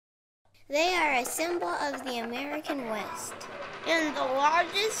They are a symbol of the American West and the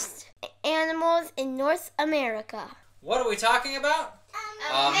largest animals in North America. What are we talking about?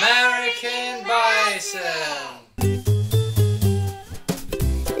 American Bison!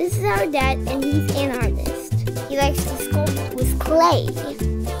 This is our dad, and he's an artist. He likes to sculpt with clay.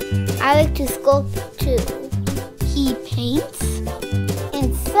 I like to sculpt too. He paints,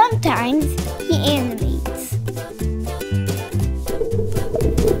 and sometimes he animates.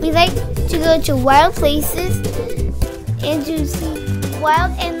 We like to go to wild places and to see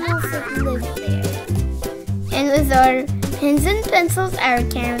wild animals that live there. And with our pens and pencils, our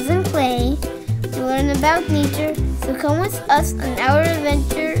canvas and clay, to learn about nature, so come with us on our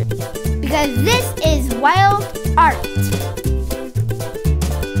adventure, because this is wild art.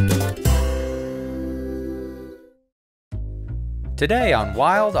 Today on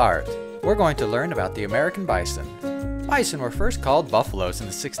Wild Art, we're going to learn about the American bison. Bison were first called buffaloes in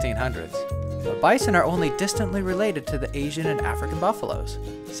the 1600s, but bison are only distantly related to the Asian and African buffaloes.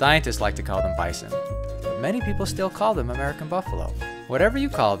 Scientists like to call them bison, but many people still call them American buffalo. Whatever you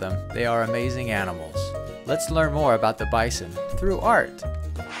call them, they are amazing animals. Let's learn more about the bison through art.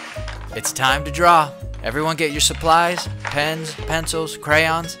 It's time to draw. Everyone get your supplies, pens, pencils,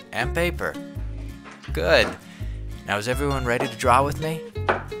 crayons, and paper. Good. Now is everyone ready to draw with me?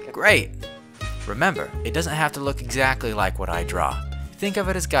 Great! Remember, it doesn't have to look exactly like what I draw. Think of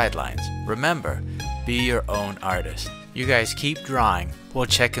it as guidelines. Remember, be your own artist. You guys keep drawing. We'll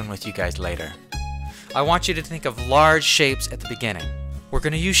check in with you guys later. I want you to think of large shapes at the beginning. We're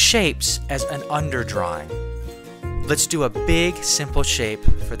going to use shapes as an underdrawing. Let's do a big, simple shape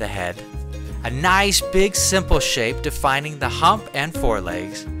for the head. A nice, big, simple shape defining the hump and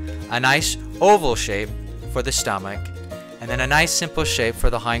forelegs. A nice oval shape for the stomach, and then a nice simple shape for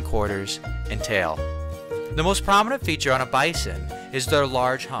the hindquarters and tail. The most prominent feature on a bison is their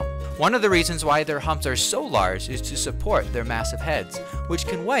large hump. One of the reasons why their humps are so large is to support their massive heads, which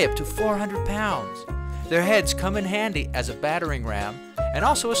can weigh up to 400 pounds. Their heads come in handy as a battering ram and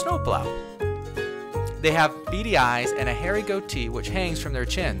also a snowplow. They have beady eyes and a hairy goatee which hangs from their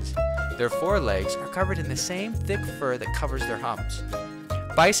chins. Their forelegs are covered in the same thick fur that covers their humps.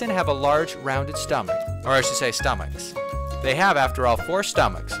 Bison have a large rounded stomach, or I should say stomachs. They have, after all, 4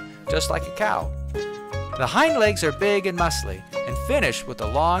 stomachs, just like a cow. The hind legs are big and muscly, and finish with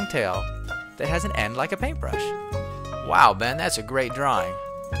a long tail that has an end like a paintbrush. Wow, Ben, that's a great drawing.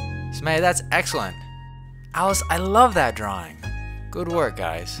 Smay, that's excellent. Alice, I love that drawing. Good work,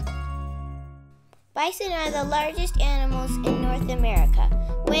 guys. Bison are the largest animals in North America,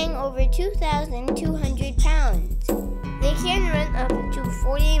 weighing over 2,200 pounds. They can run up to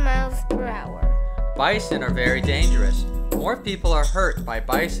 40 miles per hour. Bison are very dangerous. More people are hurt by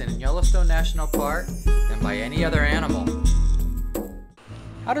bison in Yellowstone National Park than by any other animal.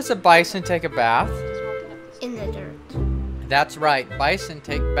 How does a bison take a bath? In the dirt. That's right, bison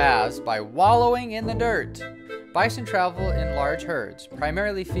take baths by wallowing in the dirt. Bison travel in large herds,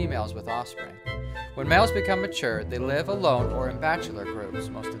 primarily females with offspring. When males become mature, they live alone or in bachelor groups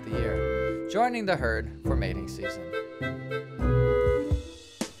most of the year, joining the herd for mating season.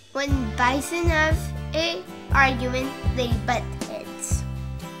 When bison have an argument, they butt heads.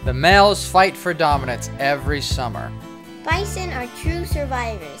 The males fight for dominance every summer. Bison are true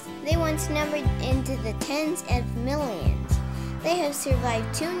survivors. They once numbered into the tens of millions. They have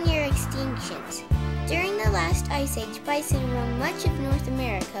survived 2 near extinctions. During the last ice age, bison roamed much of North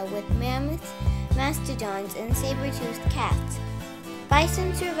America with mammoths, mastodons, and saber-toothed cats.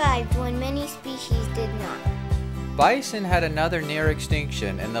 Bison survived when many species did not. Bison had another near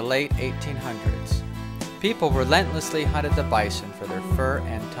extinction in the late 1800s. People relentlessly hunted the bison for their fur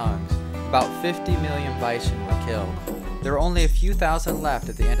and tongues. About 50 million bison were killed. There were only a few thousand left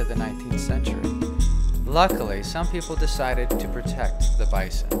at the end of the 19th century. Luckily, some people decided to protect the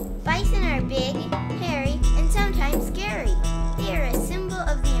bison. Bison are big, hairy, and sometimes scary.